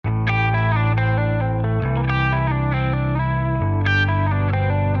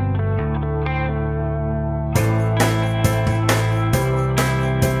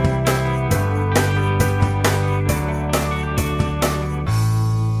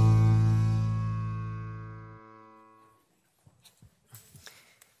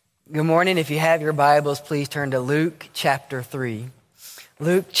Good morning. If you have your Bibles, please turn to Luke chapter 3.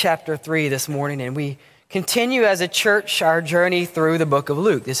 Luke chapter 3 this morning, and we continue as a church our journey through the book of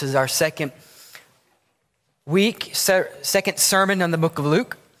Luke. This is our second sermon on the book of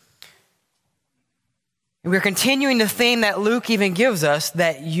Luke. And we're continuing the theme that Luke even gives us,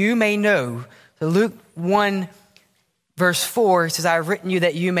 that you may know. So Luke 1 verse 4 says, I have written you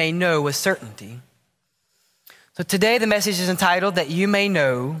that you may know with certainty. So today the message is entitled, that you may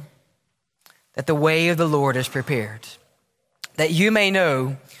know that the way of the Lord is prepared. That you may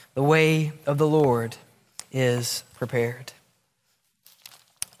know the way of the Lord is prepared.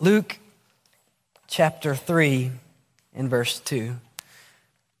 Luke chapter 3 and verse 2.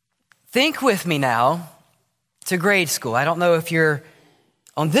 Think with me now to grade school. I don't know if you're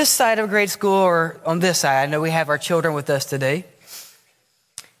on this side of grade school or on this side. I know we have our children with us today.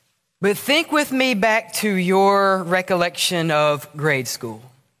 But think with me back to your recollection of grade school.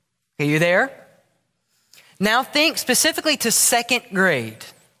 Are you there? Now think specifically to second grade.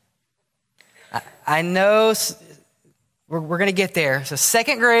 I know we're going to get there. So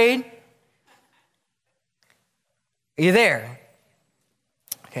second grade. Are you there?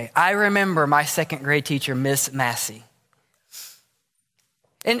 Okay, I remember my second grade teacher, Miss Massey.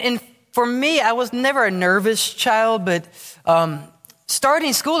 And for me, I was never a nervous child, but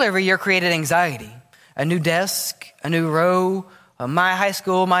starting school every year created anxiety. A new desk, a new row. My high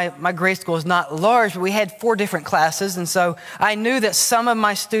school, my grade school is not large, but we had 4 different classes. And so I knew that some of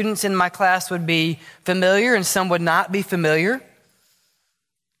my students in my class would be familiar and some would not be familiar.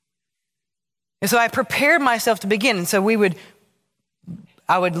 And so I prepared myself to begin. And so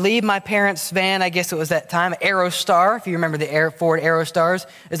I would leave my parents' van, I guess it was that time, Aerostar. If you remember the Ford Aerostars,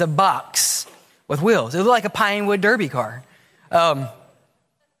 is a box with wheels. It looked like a Pinewood Derby car.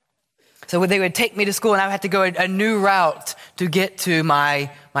 So they would take me to school and I would have to go a new route to get to my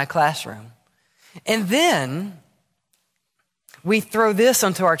classroom. And then we throw this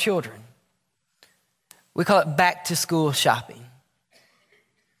onto our children. We call it back to school shopping.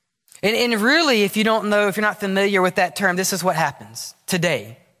 And really, if you don't know, if you're not familiar with that term, this is what happens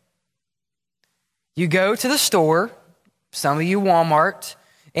today. You go to the store, some of you Walmart,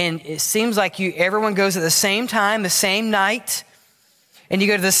 and it seems like everyone goes at the same time, the same night. And you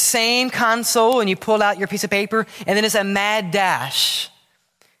go to the same console and you pull out your piece of paper, and then it's a mad dash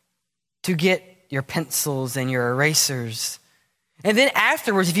to get your pencils and your erasers. And then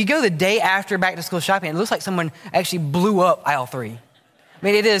afterwards, if you go the day after back to school shopping, it looks like someone actually blew up aisle 3. I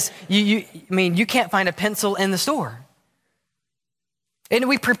mean, it is, you can't find a pencil in the store. And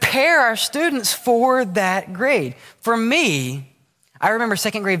we prepare our students for that grade. For me, I remember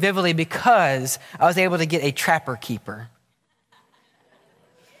second grade vividly because I was able to get a trapper keeper.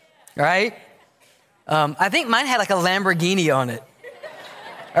 Right? I think mine had like a Lamborghini on it.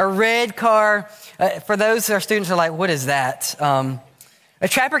 A red car. For those our students are like, what is that? A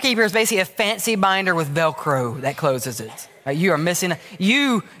trapper keeper is basically a fancy binder with Velcro that closes it. Right? You are missing.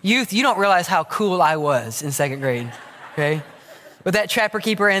 Youth, you don't realize how cool I was in second grade. Okay? With that trapper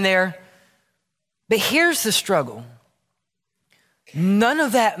keeper in there. But here's the struggle. None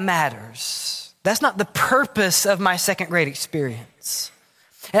of that matters. That's not the purpose of my second grade experience.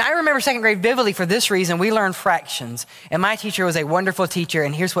 And I remember second grade vividly for this reason. We learned fractions. And my teacher was a wonderful teacher.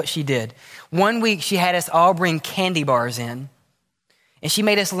 And here's what she did. One week she had us all bring candy bars in. And she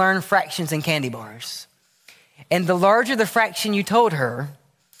made us learn fractions and candy bars. And the larger the fraction you told her,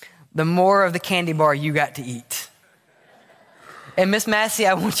 the more of the candy bar you got to eat. And Miss Massey,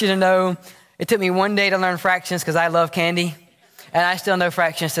 I want you to know, it took me one day to learn fractions because I love candy. And I still know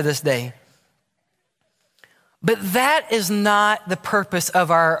fractions to this day. But that is not the purpose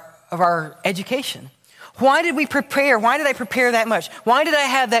of our education. Why did we prepare? Why did I prepare that much? Why did I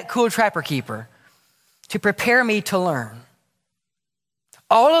have that cool trapper keeper? To prepare me to learn.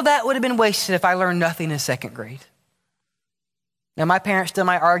 All of that would have been wasted if I learned nothing in second grade. Now, my parents still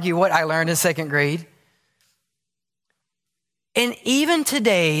might argue what I learned in second grade. And even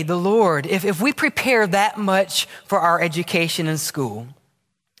today, the Lord, if we prepare that much for our education in school,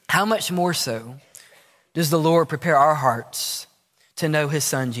 how much more so does the Lord prepare our hearts to know his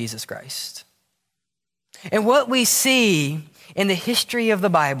son, Jesus Christ? And what we see in the history of the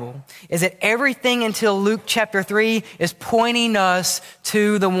Bible is that everything until Luke chapter 3 is pointing us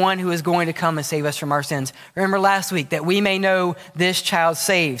to the one who is going to come and save us from our sins. Remember last week that we may know this child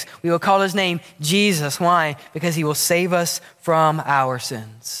saves. We will call his name Jesus. Why? Because he will save us from our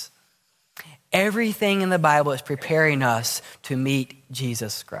sins. Everything in the Bible is preparing us to meet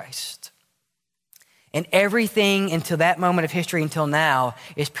Jesus Christ. And everything until that moment of history until now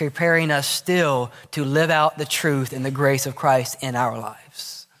is preparing us still to live out the truth and the grace of Christ in our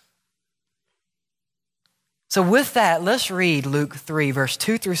lives. So with that, let's read Luke 3, verse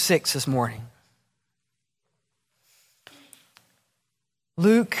 2 through 6 this morning.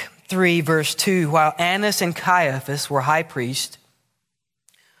 Luke 3, verse 2, while Annas and Caiaphas were high priests,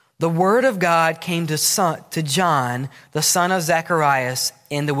 the word of God came to John, the son of Zacharias,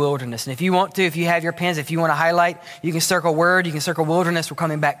 in the wilderness. And if you want to, if you have your pens, if you want to highlight, you can circle word, you can circle wilderness. We're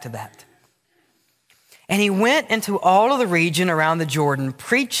coming back to that. And he went into all of the region around the Jordan,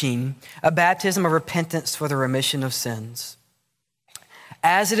 preaching a baptism of repentance for the remission of sins.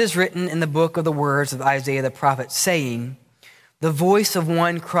 As it is written in the book of the words of Isaiah the prophet, saying, the voice of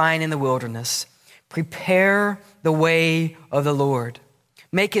one crying in the wilderness, prepare the way of the Lord.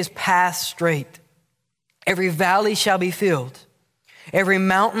 Make his path straight. Every valley shall be filled. Every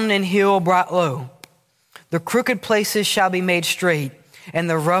mountain and hill brought low. The crooked places shall be made straight, and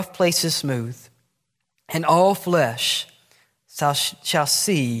the rough places smooth. And all flesh shall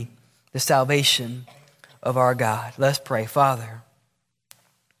see the salvation of our God. Let's pray. Father,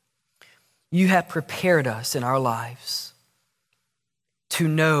 you have prepared us in our lives to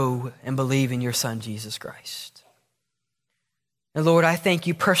know and believe in your Son, Jesus Christ. And Lord, I thank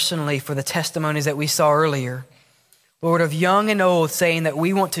you personally for the testimonies that we saw earlier, Lord, of young and old saying that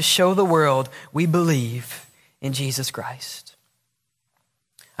we want to show the world we believe in Jesus Christ.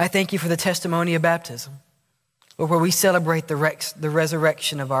 I thank you for the testimony of baptism, Lord, where we celebrate the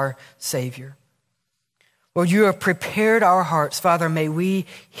resurrection of our Savior. Lord, you have prepared our hearts. Father, may we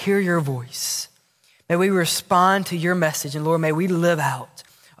hear your voice. May we respond to your message. And Lord, may we live out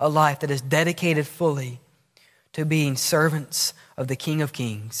a life that is dedicated fully to being servants of the King of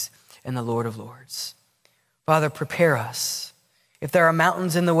Kings and the Lord of Lords. Father, prepare us. If there are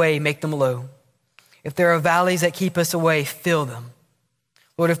mountains in the way, make them low. If there are valleys that keep us away, fill them.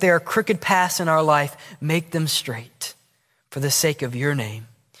 Lord, if there are crooked paths in our life, make them straight for the sake of your name.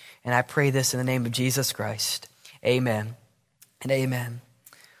 And I pray this in the name of Jesus Christ. Amen and amen.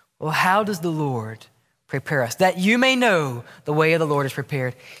 Well, how does the Lord prepare us? That you may know the way of the Lord is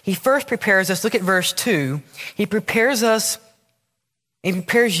prepared. He first prepares us. Look at verse 2. He prepares us and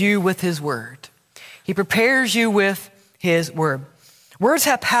prepares you with his word. He prepares you with his word. Words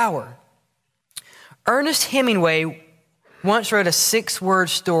have power. Ernest Hemingway once wrote a 6-word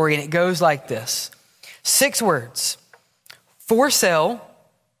story, and it goes like this. 6 words. For sale,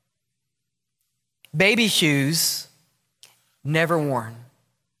 baby shoes, never worn.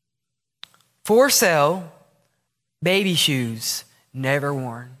 For sale, baby shoes, never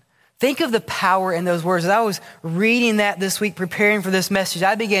worn. Think of the power in those words. As I was reading that this week, preparing for this message,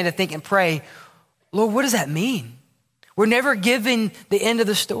 I began to think and pray, Lord, what does that mean? We're never given the end of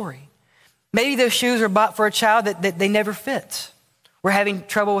the story. Maybe those shoes were bought for a child that they never fit. We're having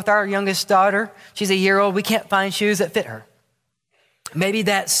trouble with our youngest daughter. She's a year old. We can't find shoes that fit her. Maybe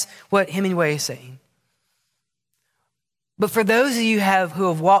that's what Hemingway is saying. But for those of you who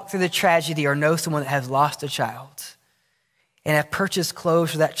have walked through the tragedy or know someone that has lost a child and have purchased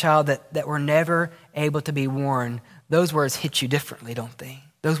clothes for that child that were never able to be worn, those words hit you differently, don't they?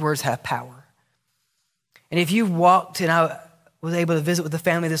 Those words have power. And if you've walked, and I was able to visit with a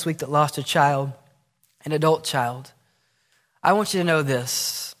family this week that lost a child, an adult child, I want you to know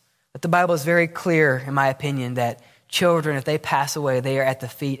this, that the Bible is very clear, in my opinion, that children, if they pass away, they are at the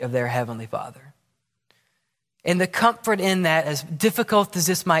feet of their Heavenly Father. And the comfort in that, as difficult as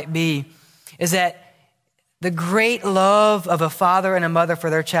this might be, is that the great love of a father and a mother for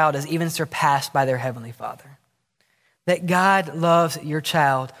their child is even surpassed by their Heavenly Father. That God loves your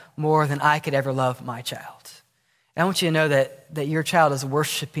child more than I could ever love my child. And I want you to know that your child is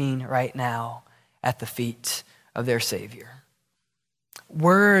worshiping right now at the feet of their Savior.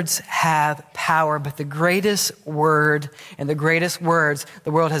 Words have power, but the greatest word and the greatest words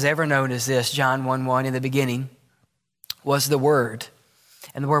the world has ever known is this. John 1:1, in the beginning was the Word,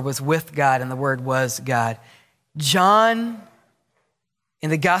 and the Word was with God, and the Word was God. John, in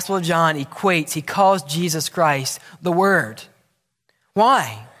the Gospel of John, he calls Jesus Christ the Word.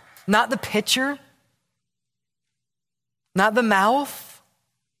 Why? Not the picture, not the mouth,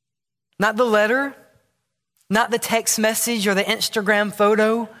 not the letter, not the text message or the Instagram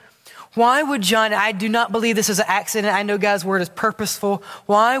photo. Why would John, I do not believe this is an accident. I know God's word is purposeful.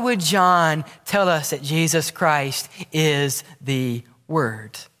 Why would John tell us that Jesus Christ is the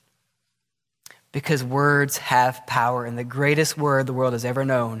Word? Because words have power, and the greatest word the world has ever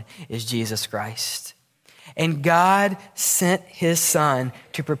known is Jesus Christ. And God sent his Son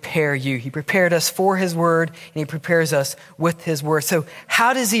to prepare you. He prepared us for his word, and he prepares us with his word. So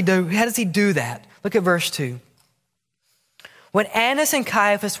how does he do that? Look at verse 2. When Annas and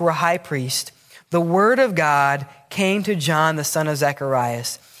Caiaphas were high priests, the word of God came to John, the son of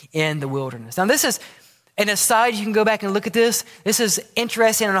Zacharias, in the wilderness. Now this is And aside, you can go back and look at this. This is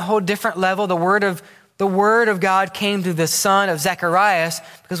interesting on a whole different level. The word of God came through the son of Zacharias,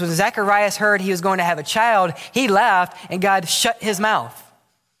 because when Zacharias heard he was going to have a child, he laughed and God shut his mouth.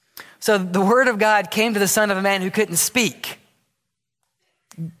 So the word of God came to the son of a man who couldn't speak.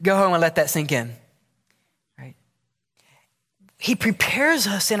 Go home and let that sink in. Right? He prepares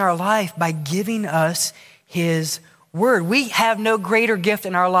us in our life by giving us his word. We have no greater gift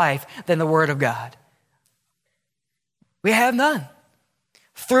in our life than the word of God. We have none.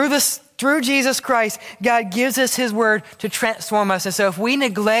 Through Jesus Christ, God gives us his word to transform us. And so if we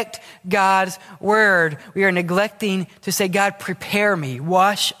neglect God's word, we are neglecting to say, God, prepare me,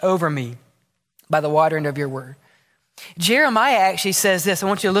 wash over me by the watering of your word. Jeremiah actually says this. I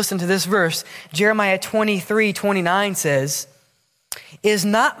want you to listen to this verse. Jeremiah 23:29 says, is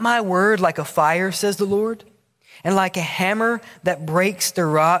not my word like a fire, says the Lord, and like a hammer that breaks the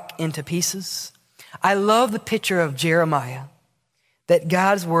rock into pieces? I love the picture of Jeremiah, that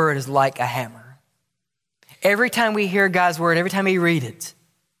God's word is like a hammer. Every time we hear God's word, every time we read it,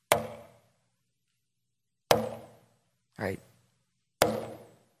 right?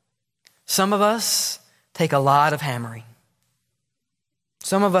 Some of us take a lot of hammering.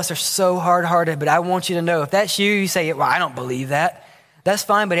 Some of us are so hard-hearted, but I want you to know, if that's you, you say, well, I don't believe that. That's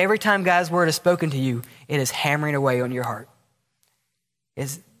fine, but every time God's word is spoken to you, it is hammering away on your heart.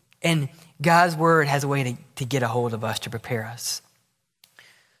 And God's word has a way to get a hold of us, to prepare us.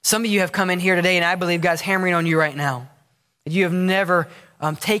 Some of you have come in here today, and I believe God's hammering on you right now. You have never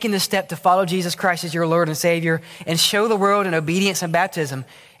taken the step to follow Jesus Christ as your Lord and Savior and show the world in obedience and baptism.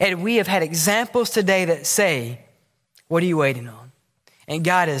 And we have had examples today that say, what are you waiting on? And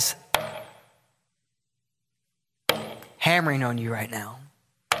God is hammering on you right now.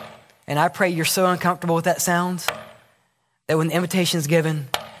 And I pray you're so uncomfortable with that sound that when the invitation is given,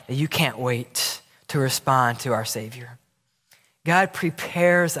 that you can't wait to respond to our Savior. God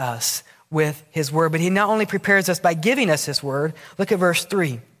prepares us with his word, but he not only prepares us by giving us his word. Look at verse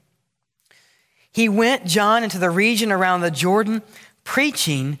 3. He went, John, into the region around the Jordan,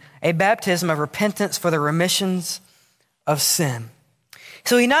 preaching a baptism of repentance for the remissions of sin.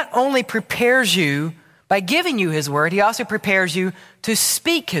 So he not only prepares you by giving you his word, he also prepares you to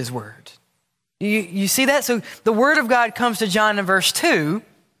speak his word. You see that? So the word of God comes to John in verse 2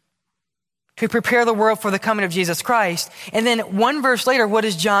 to prepare the world for the coming of Jesus Christ. And then one verse later, what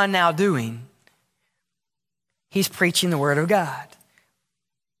is John now doing? He's preaching the word of God.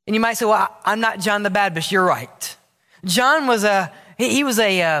 And you might say, well, I'm not John the Baptist. You're right. John was a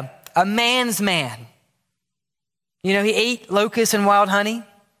man's man. You know, he ate locusts and wild honey.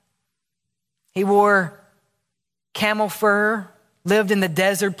 He wore camel fur, lived in the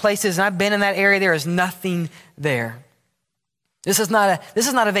desert places. And I've been in that area. There is nothing there. This is not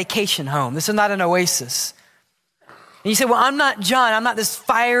a vacation home. This is not an oasis. And you say, well, I'm not John. I'm not this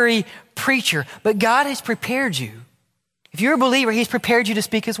fiery preacher. But God has prepared you. If you're a believer, he's prepared you to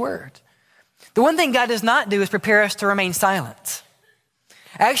speak his word. The one thing God does not do is prepare us to remain silent.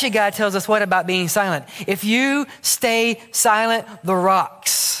 Actually, God tells us what about being silent? If you stay silent, the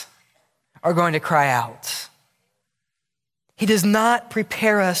rocks are going to cry out. He does not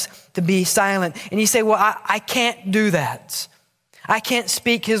prepare us to be silent. And you say, well, I can't do that. I can't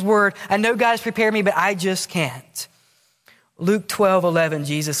speak his word. I know God has prepared me, but I just can't. Luke 12:11,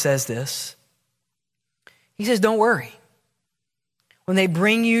 Jesus says this. He says, don't worry. When they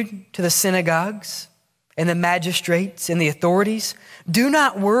bring you to the synagogues and the magistrates and the authorities, do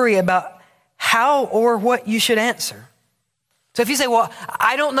not worry about how or what you should answer. So if you say, well,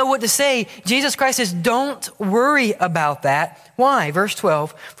 I don't know what to say, Jesus Christ says, don't worry about that. Why? Verse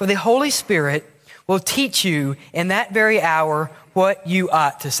 12, for the Holy Spirit will teach you in that very hour what you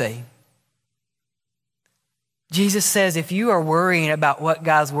ought to say. Jesus says, if you are worrying about what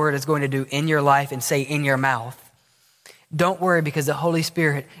God's word is going to do in your life and say in your mouth, don't worry, because the Holy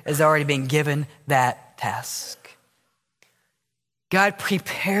Spirit has already been given that task. God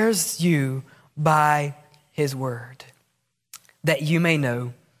prepares you by his word, that you may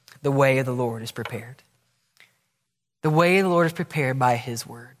know the way of the Lord is prepared. The way of the Lord is prepared by his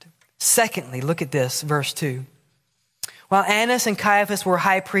word. Secondly, look at this, verse 2. While Annas and Caiaphas were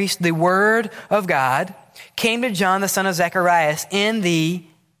high priests, the word of God came to John, the son of Zacharias, in the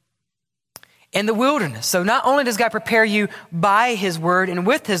wilderness. So not only does God prepare you by his word and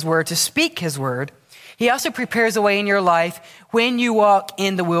with his word to speak his word, he also prepares a way in your life when you walk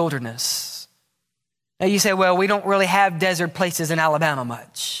in the wilderness. Now you say, well, we don't really have desert places in Alabama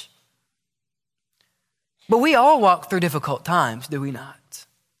much. But we all walk through difficult times, do we not?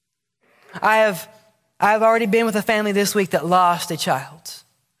 I've already been with a family this week that lost a child.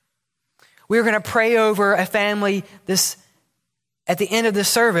 We're going to pray over a family at the end of the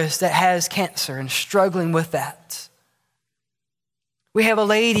service that has cancer and struggling with that. We have a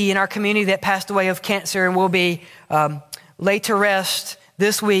lady in our community that passed away of cancer and will be laid to rest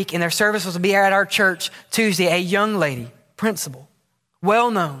this week, and their service will be at our church Tuesday. A young lady, principal,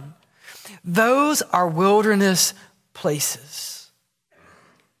 well known. Those are wilderness places.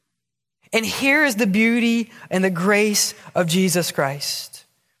 And here is the beauty and the grace of Jesus Christ.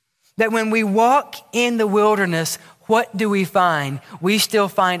 That when we walk in the wilderness, what do we find? We still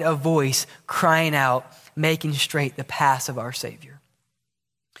find a voice crying out, making straight the paths of our Savior.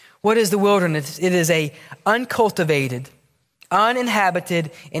 What is the wilderness? It is a uncultivated,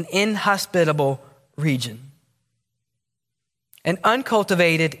 uninhabited, and inhospitable region. An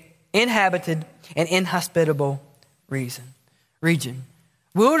uncultivated, inhabited, and inhospitable region.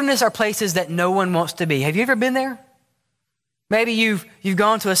 Wilderness are places that no one wants to be. Have you ever been there? Maybe you've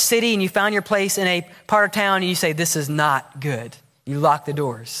gone to a city and you found your place in a part of town and you say, this is not good. You lock the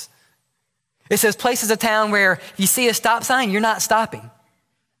doors. It says places of town where if you see a stop sign, you're not stopping.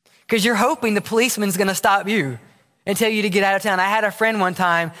 Because you're hoping the policeman's going to stop you and tell you to get out of town. I had a friend one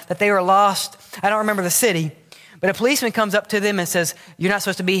time that they were lost. I don't remember the city, but a policeman comes up to them and says, you're not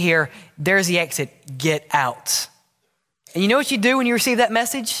supposed to be here. There's the exit. Get out. And you know what you do when you receive that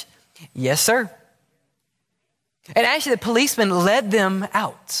message? Yes, sir. And actually, the policeman led them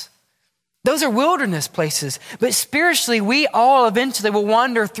out. Those are wilderness places. But spiritually, we all eventually will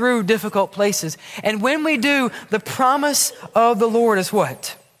wander through difficult places. And when we do, the promise of the Lord is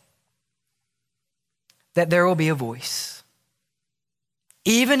what? That there will be a voice.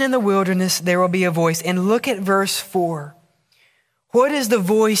 Even in the wilderness, there will be a voice. And look at verse 4. What is the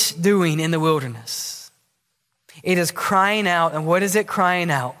voice doing in the wilderness? It is crying out. And what is it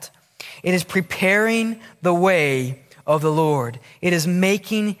crying out? It is preparing the way of the Lord. It is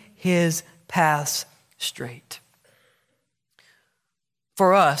making his paths straight.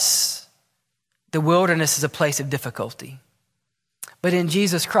 For us, the wilderness is a place of difficulty. But in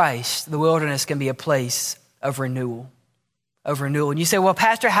Jesus Christ, the wilderness can be a place of renewal. And you say, well,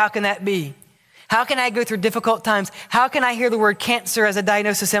 Pastor, how can that be? How can I go through difficult times? How can I hear the word cancer as a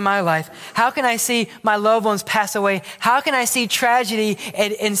diagnosis in my life? How can I see my loved ones pass away? How can I see tragedy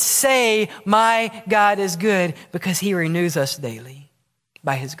and say, my God is good? Because he renews us daily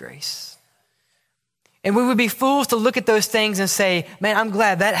by his grace. And we would be fools to look at those things and say, man, I'm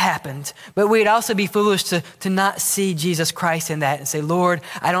glad that happened. But we'd also be foolish to not see Jesus Christ in that and say, Lord,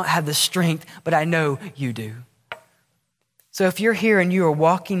 I don't have the strength, but I know you do. So if you're here and you are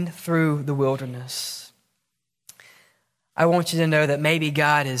walking through the wilderness, I want you to know that maybe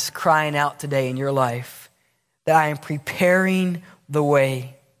God is crying out today in your life that I am preparing the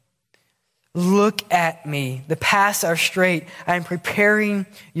way. Look at me. The paths are straight. I am preparing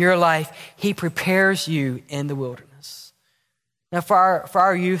your life. He prepares you in the wilderness. Now for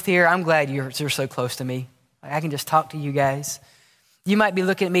our youth here, I'm glad you're so close to me. I can just talk to you guys. You might be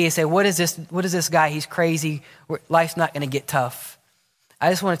looking at me and say, what is this guy? He's crazy. Life's not going to get tough.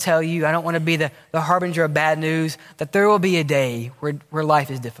 I just want to tell you, I don't want to be the harbinger of bad news, that there will be a day where life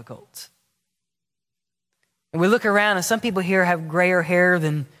is difficult. And we look around and some people here have grayer hair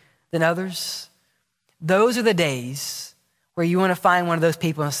than others. Those are the days where you want to find one of those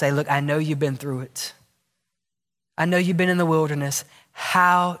people and say, look, I know you've been through it. I know you've been in the wilderness.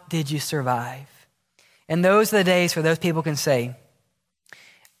 How did you survive? And those are the days where those people can say,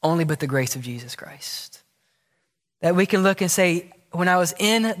 only but the grace of Jesus Christ. That we can look and say, when I was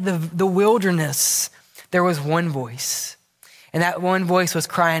in the wilderness, there was one voice. And that one voice was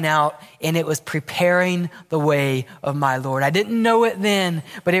crying out, and it was preparing the way of my Lord. I didn't know it then,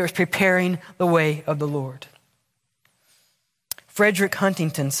 but it was preparing the way of the Lord. Frederick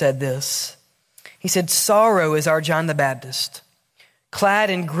Huntington said this. He said, sorrow is our John the Baptist,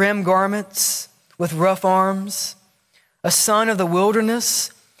 clad in grim garments with rough arms, a son of the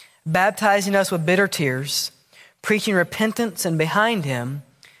wilderness, baptizing us with bitter tears, preaching repentance, and behind him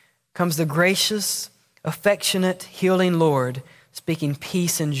comes the gracious, affectionate, healing Lord, speaking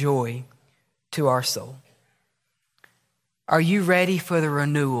peace and joy to our soul. Are you ready for the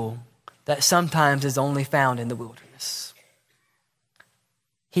renewal that sometimes is only found in the wilderness?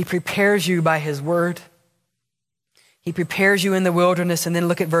 He prepares you by his word. He prepares you in the wilderness. And then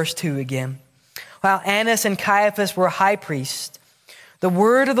look at verse 2 again. While Annas and Caiaphas were high priests, the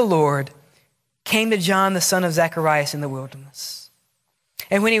word of the Lord came to John, the son of Zacharias, in the wilderness.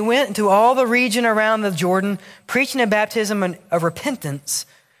 And when he went into all the region around the Jordan, preaching a baptism of repentance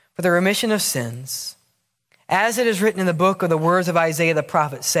for the remission of sins, as it is written in the book of the words of Isaiah the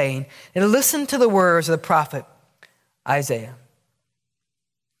prophet, saying, and listen to the words of the prophet Isaiah.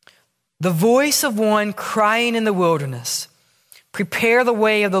 The voice of one crying in the wilderness, prepare the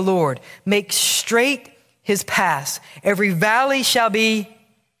way of the Lord, make straight his paths. Every valley shall be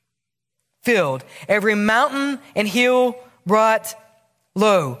filled, every mountain and hill brought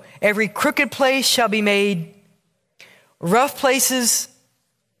low. Every crooked place shall be made rough places,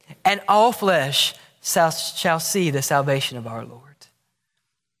 and all flesh shall see the salvation of our Lord.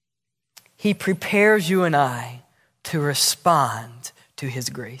 He prepares you and I to respond to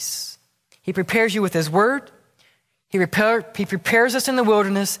his grace. He prepares you with his word. He prepares us in the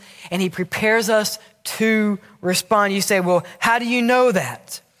wilderness, and he prepares us to respond. You say, well, how do you know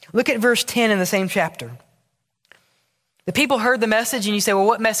that? Look at verse 10 in the same chapter. The people heard the message, and you say, well,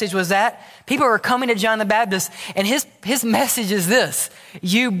 what message was that? People were coming to John the Baptist, and his message is this: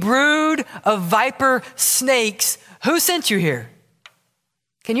 you brood of viper snakes, who sent you here?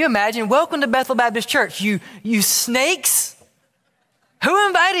 Can you imagine? Welcome to Bethel Baptist Church. You snakes? Who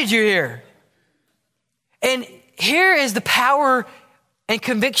invited you here? And here is the power and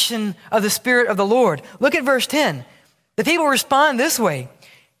conviction of the Spirit of the Lord. Look at verse 10. The people respond this way: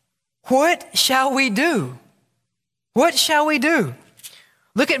 what shall we do? What shall we do?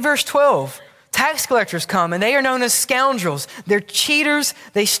 Look at verse 12. Tax collectors come, and they are known as scoundrels. They're cheaters.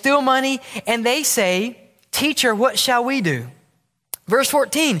 They steal money, and they say, teacher, what shall we do? Verse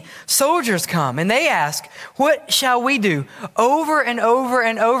 14, soldiers come, and they ask, what shall we do? Over and over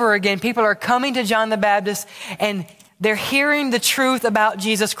and over again, people are coming to John the Baptist, and they're hearing the truth about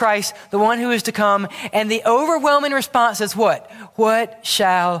Jesus Christ, the one who is to come, and the overwhelming response is what? What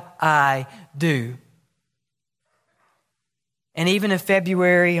shall I do? And even in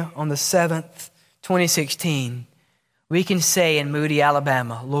February on the 7th, 2016, we can say in Moody,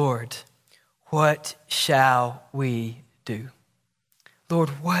 Alabama, Lord, what shall we do? Lord,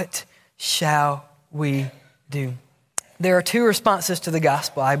 what shall we do? There are two responses to the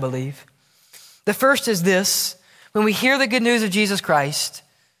gospel, I believe. The first is this: when we hear the good news of Jesus Christ,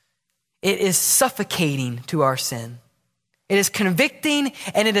 it is suffocating to our sin. It is convicting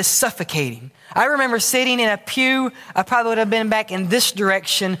and it is suffocating. I remember sitting in a pew. I probably would have been back in this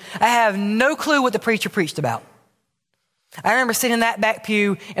direction. I have no clue what the preacher preached about. I remember sitting in that back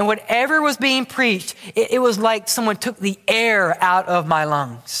pew, and whatever was being preached, it was like someone took the air out of my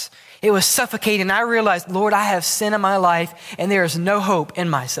lungs. It was suffocating. I realized, Lord, I have sin in my life, and there is no hope in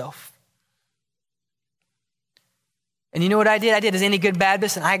myself. And you know what I did? I did as any good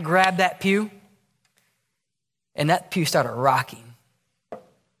Baptist, and I grabbed that pew, and that pew started rocking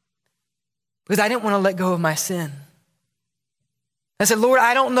because I didn't want to let go of my sin. I said, Lord,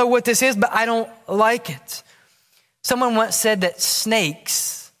 I don't know what this is, but I don't like it. Someone once said that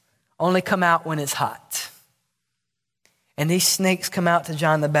snakes only come out when it's hot. And these snakes come out to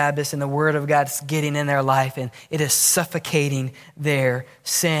John the Baptist, and the word of God is getting in their life, and it is suffocating their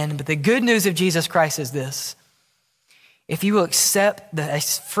sin. But the good news of Jesus Christ is this: if you will accept the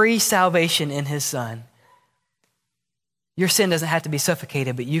free salvation in his Son, your sin doesn't have to be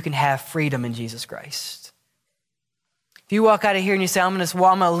suffocated, but you can have freedom in Jesus Christ. If you walk out of here and you say, I'm going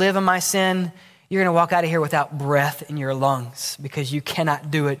to live in my sin, you're going to walk out of here without breath in your lungs because you cannot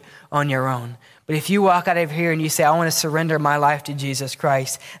do it on your own. But if you walk out of here and you say, I want to surrender my life to Jesus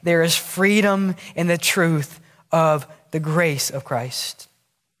Christ, there is freedom in the truth of the grace of Christ.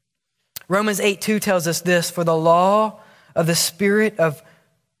 Romans 8:2 tells us this: for the law of the Spirit of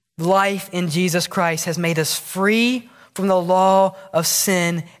life in Jesus Christ has made us free from the law of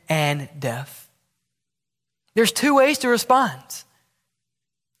sin and death. There's two ways to respond.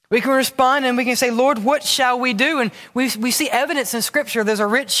 We can respond and we can say, Lord, what shall we do? And we see evidence in Scripture. There's a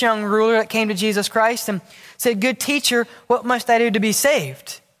rich young ruler that came to Jesus Christ and said, good teacher, what must I do to be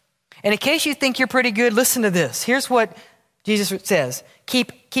saved? And in case you think you're pretty good, listen to this. Here's what Jesus says: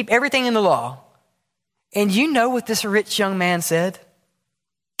 keep everything in the law. And you know what this rich young man said?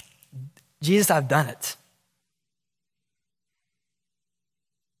 Jesus, I've done it.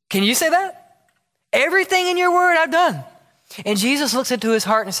 Can you say that? Everything in your word I've done. And Jesus looks into his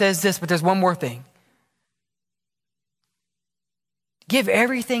heart and says this, but there's one more thing. Give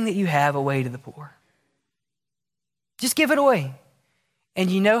everything that you have away to the poor. Just give it away.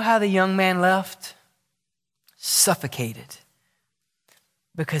 And you know how the young man left? Suffocated.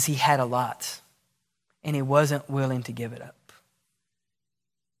 Because he had a lot and he wasn't willing to give it up.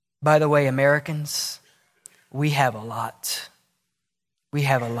 By the way, Americans, we have a lot. We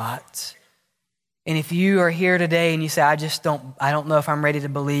have a lot. And if you are here today and you say, I don't know if I'm ready to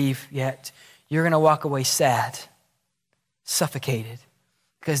believe yet, you're going to walk away sad, suffocated,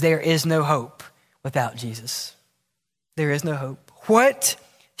 because there is no hope without Jesus. There is no hope. What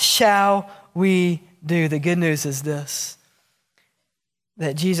shall we do? The good news is this: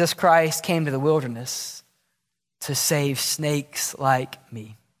 that Jesus Christ came to the wilderness to save snakes like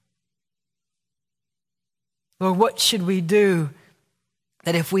me. Lord, what should we do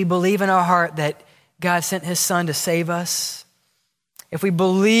that if we believe in our heart that God sent his son to save us, if we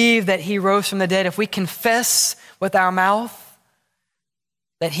believe that he rose from the dead, if we confess with our mouth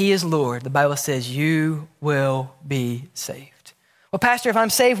that he is Lord, the Bible says you will be saved. Well, Pastor, if I'm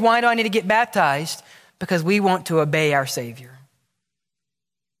saved, why do I need to get baptized? Because we want to obey our Savior.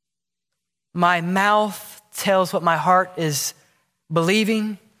 My mouth tells what my heart is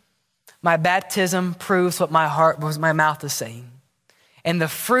believing. My baptism proves what my mouth is saying. And the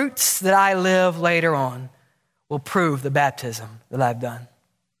fruits that I live later on will prove the baptism that I've done.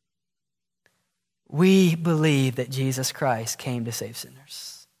 We believe that Jesus Christ came to save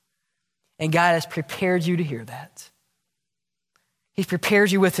sinners. And God has prepared you to hear that. He's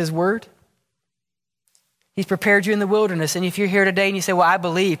prepared you with his word. He's prepared you in the wilderness. And if you're here today and you say, well, I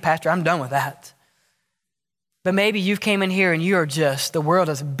believe, Pastor, I'm done with that. But maybe you've came in here and the world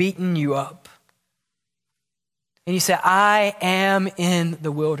has beaten you up. And you say, I am in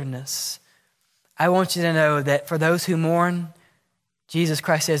the wilderness. I want you to know that for those who mourn, Jesus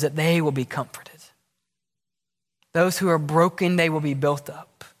Christ says that they will be comforted. Those who are broken, they will be built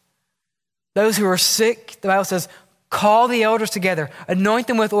up. Those who are sick, the Bible says, call the elders together, anoint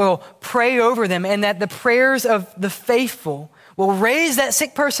them with oil, pray over them, and that the prayers of the faithful will raise that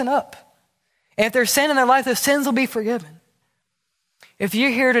sick person up. And if there's sin in their life, those sins will be forgiven. If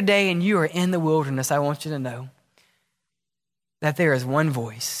you're here today and you are in the wilderness, I want you to know that there is one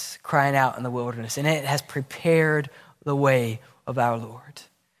voice crying out in the wilderness, and it has prepared the way of our Lord.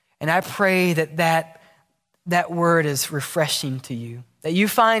 And I pray that word is refreshing to you, that you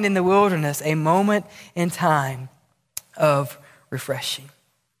find in the wilderness a moment in time of refreshing.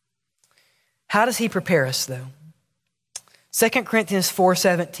 How does he prepare us, though? 2 Corinthians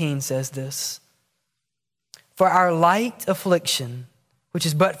 4:17 says this, for our light affliction, which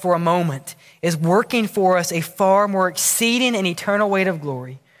is but for a moment, is working for us a far more exceeding and eternal weight of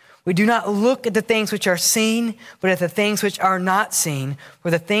glory. We do not look at the things which are seen, but at the things which are not seen.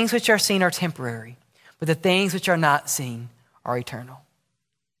 For the things which are seen are temporary, but the things which are not seen are eternal.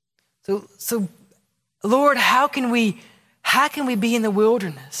 So Lord, how can we be in the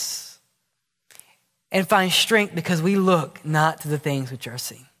wilderness and find strength because we look not to the things which are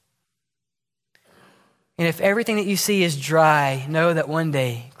seen? And if everything that you see is dry, know that one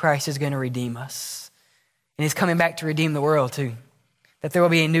day Christ is going to redeem us. And he's coming back to redeem the world too. That there will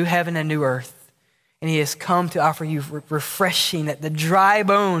be a new heaven and a new earth. And he has come to offer you refreshing, that the dry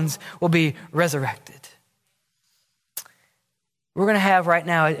bones will be resurrected. We're going to have right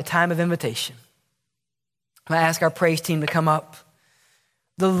now a time of invitation. I'm going to ask our praise team to come up.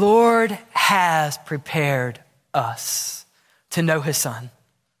 The Lord has prepared us to know his son.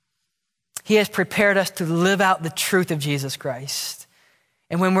 He has prepared us to live out the truth of Jesus Christ.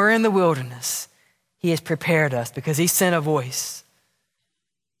 And when we're in the wilderness, he has prepared us because he sent a voice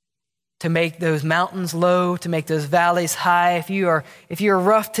to make those mountains low, to make those valleys high. If you're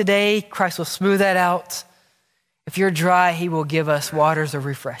rough today, Christ will smooth that out. If you're dry, he will give us waters of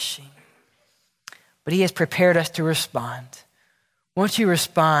refreshing. But he has prepared us to respond. Won't you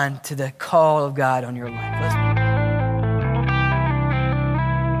respond to the call of God on your life?